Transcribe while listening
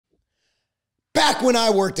Back when I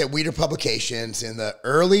worked at Weeder Publications in the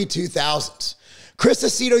early 2000s, Chris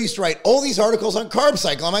Aceto used to write all these articles on carb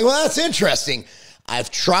cycle. I'm like, well, that's interesting. I've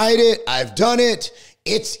tried it. I've done it.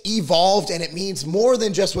 It's evolved, and it means more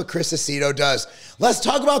than just what Chris Aceto does. Let's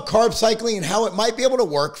talk about carb cycling and how it might be able to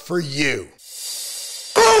work for you.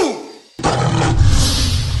 Boom!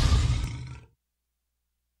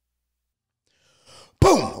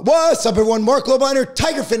 Boom! What's up, everyone? Marc Lobliner,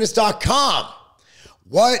 tigerfitness.com.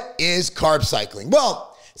 What is carb cycling?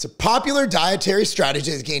 Well, it's a popular dietary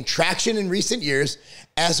strategy that's gained traction in recent years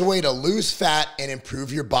as a way to lose fat and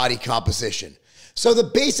improve your body composition. So the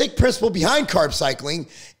basic principle behind carb cycling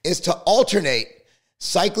is to alternate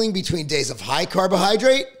cycling between days of high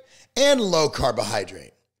carbohydrate and low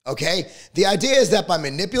carbohydrate. Okay? The idea is that by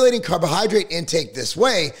manipulating carbohydrate intake this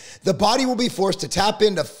way, the body will be forced to tap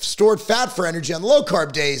into stored fat for energy on the low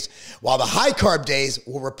carb days, while the high carb days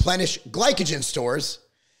will replenish glycogen stores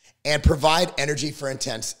and provide energy for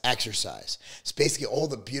intense exercise. It's basically all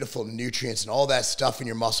the beautiful nutrients and all that stuff in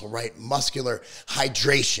your muscle, right? Muscular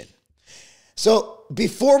hydration. So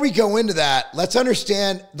before we go into that, let's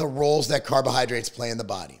understand the roles that carbohydrates play in the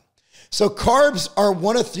body. So carbs are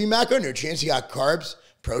one of three macronutrients. You got carbs,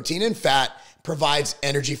 protein, and fat. Provides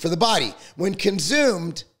energy for the body. When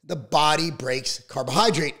consumed, the body breaks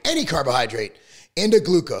carbohydrate, any carbohydrate, into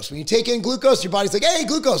glucose. When you take in glucose, your body's like, hey,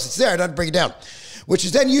 glucose, it's there, it doesn't break it down, which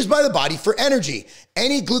is then used by the body for energy.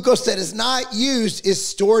 Any glucose that is not used is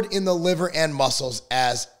stored in the liver and muscles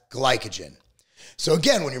as glycogen. So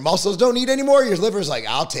again, when your muscles don't need anymore, your liver's like,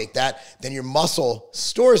 I'll take that. Then your muscle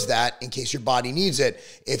stores that in case your body needs it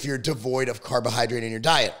if you're devoid of carbohydrate in your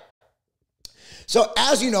diet. So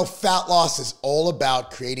as you know, fat loss is all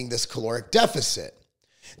about creating this caloric deficit.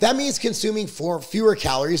 That means consuming fewer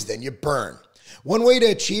calories than you burn. One way to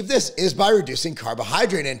achieve this is by reducing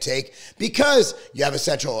carbohydrate intake because you have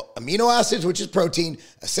essential amino acids, which is protein,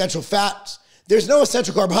 essential fats. There's no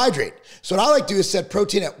essential carbohydrate. So what I like to do is set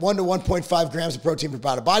protein at 1 to 1.5 grams of protein per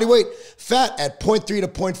pound of body weight, fat at 0.3 to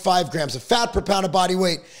 0.5 grams of fat per pound of body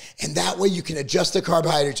weight. And that way you can adjust the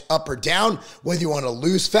carbohydrates up or down, whether you want to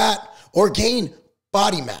lose fat or gain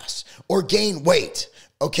body mass or gain weight,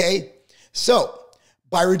 okay? So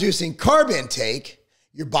by reducing carb intake,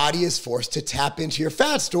 your body is forced to tap into your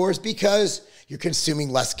fat stores because you're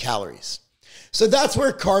consuming less calories. So that's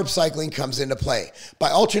where carb cycling comes into play.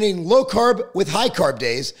 By alternating low carb with high carb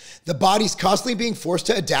days, the body's constantly being forced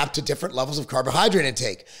to adapt to different levels of carbohydrate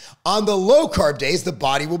intake. On the low carb days, the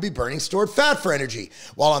body will be burning stored fat for energy,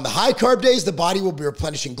 while on the high carb days, the body will be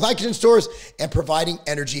replenishing glycogen stores and providing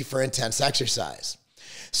energy for intense exercise.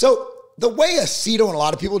 So the way Aceto and a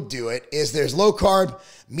lot of people do it is there's low carb,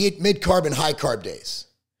 mid carb, and high carb days.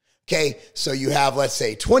 Okay, so you have, let's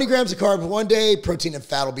say, 20 grams of carb one day, protein and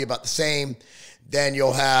fat will be about the same. Then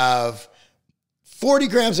you'll have 40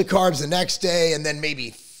 grams of carbs the next day, and then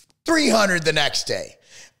maybe 300 the next day.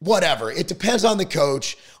 Whatever. It depends on the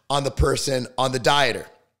coach, on the person, on the dieter.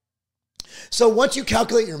 So once you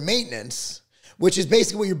calculate your maintenance, which is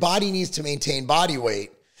basically what your body needs to maintain body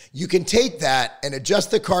weight, you can take that and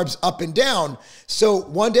adjust the carbs up and down. So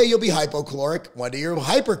one day you'll be hypocaloric, one day you're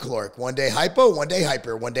hypercaloric, one day hypo, one day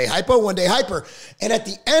hyper, one day hypo, one day hyper. And at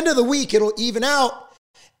the end of the week, it'll even out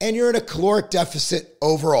and you're in a caloric deficit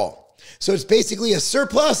overall. So it's basically a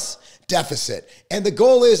surplus deficit. And the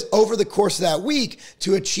goal is over the course of that week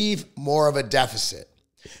to achieve more of a deficit.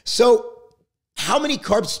 So how many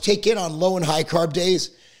carbs to take in on low and high carb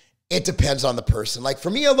days? It depends on the person. Like for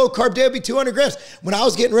me, a low carb day would be 200 grams. When I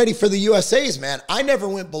was getting ready for the USAs, man, I never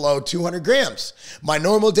went below 200 grams. My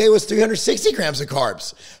normal day was 360 grams of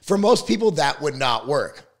carbs. For most people, that would not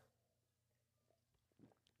work.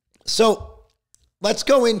 So let's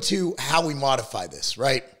go into how we modify this,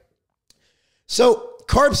 right? So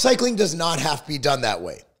carb cycling does not have to be done that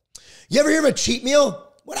way. You ever hear of a cheat meal?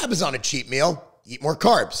 What happens on a cheat meal? Eat more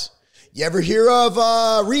carbs. You ever hear of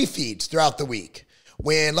refeeds throughout the week?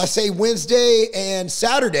 When, let's say, Wednesday and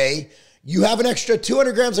Saturday, you have an extra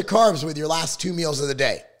 200 grams of carbs with your last 2 meals of the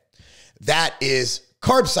day. That is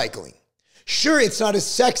carb cycling. Sure, it's not as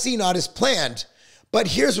sexy, not as planned, but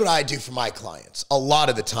here's what I do for my clients a lot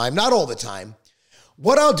of the time, not all the time.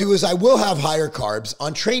 What I'll do is I will have higher carbs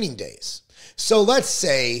on training days. So let's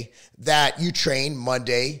say that you train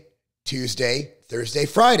Monday, Tuesday, Thursday,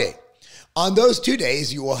 Friday. On those 2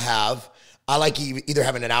 days, you will have, I like either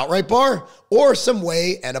having an outright bar or some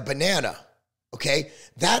whey and a banana, okay?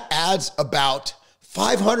 That adds about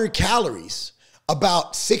 500 calories,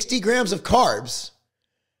 about 60 grams of carbs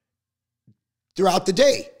throughout the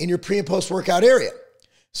day in your pre and post-workout area.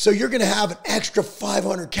 So you're gonna have an extra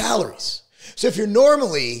 500 calories. So if you're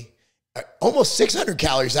normally almost 600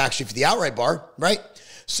 calories actually for the outright bar, right?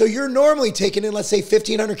 So you're normally taking in, let's say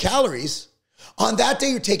 1,500 calories. On that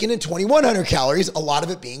day, you're taking in 2,100 calories, a lot of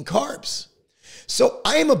it being carbs. So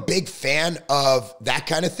I am a big fan of that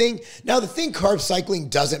kind of thing. Now, the thing carb cycling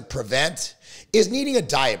doesn't prevent is needing a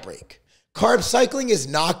diet break. Carb cycling is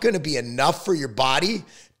not going to be enough for your body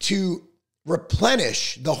to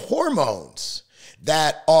replenish the hormones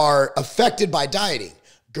that are affected by dieting.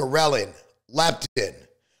 Ghrelin, leptin,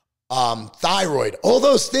 thyroid, all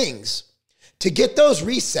those things. To get those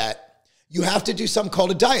reset, you have to do something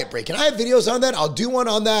called a diet break. And I have videos on that. I'll do one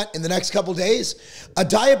on that in the next couple days. A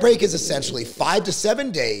diet break is essentially 5 to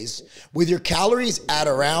 7 days with your calories at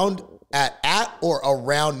or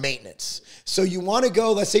around maintenance. So you want to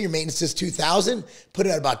go, let's say your maintenance is 2,000, put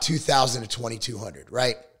it at about 2,000 to 2,200,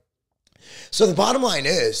 right? So the bottom line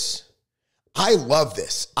is, I love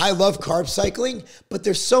this. I love carb cycling, but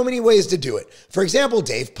there's so many ways to do it. For example,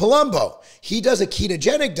 Dave Palumbo, he does a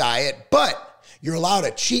ketogenic diet, but you're allowed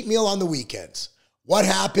a cheat meal on the weekends. What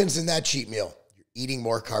happens in that cheat meal? You're eating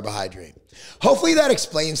more carbohydrate. Hopefully that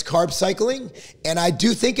explains carb cycling, and I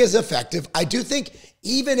do think is effective. I do think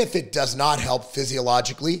even if it does not help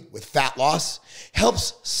physiologically with fat loss,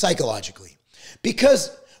 helps psychologically.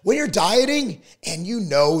 Because when you're dieting and you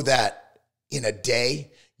know that in a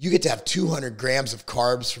day, you get to have 200 grams of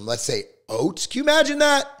carbs from, let's say, oats. Can you imagine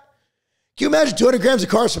that? Can you imagine 200 grams of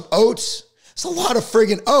carbs from oats? It's a lot of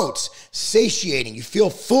friggin' oats. Satiating. You feel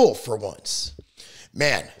full for once.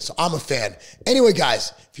 Man, so I'm a fan. Anyway,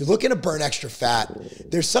 guys, if you're looking to burn extra fat,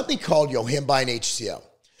 there's something called yohimbine HCl.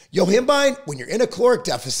 Yohimbine, when you're in a caloric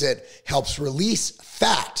deficit, helps release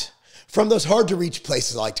fat from those hard-to-reach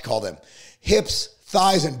places, I like to call them. Hips,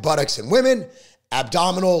 thighs, and buttocks in women.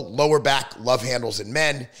 Abdominal, lower back, love handles in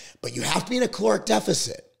men, but you have to be in a caloric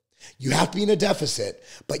deficit. You have to be in a deficit,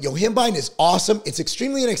 but Yohimbine is awesome. It's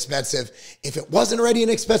extremely inexpensive. If it wasn't already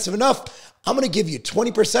inexpensive enough, I'm going to give you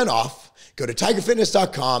 20% off. Go to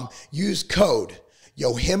tigerfitness.com, use code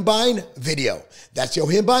Yohimbine Video. That's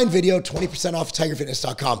Yohimbine Video, 20% off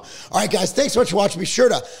tigerfitness.com. All right, guys, thanks so much for watching. Be sure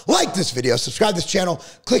to like this video, subscribe to this channel,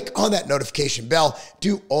 click on that notification bell,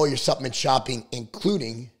 do all your supplement shopping,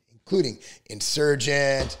 including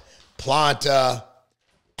Insurgent, Planta,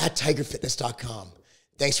 at tigerfitness.com.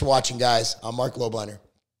 Thanks for watching, guys. I'm Marc Lobliner.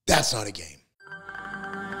 That's not a game.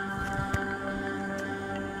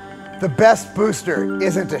 The best booster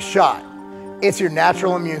isn't a shot. It's your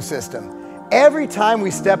natural immune system. Every time we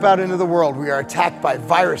step out into the world, we are attacked by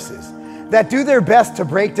viruses that do their best to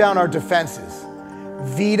break down our defenses.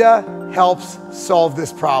 Vita helps solve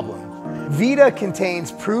this problem. Vita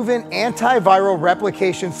contains proven antiviral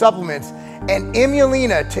replication supplements and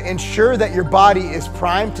Imulina to ensure that your body is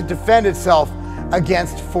primed to defend itself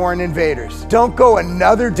against foreign invaders. Don't go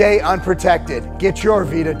another day unprotected. Get your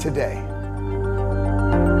Vita today.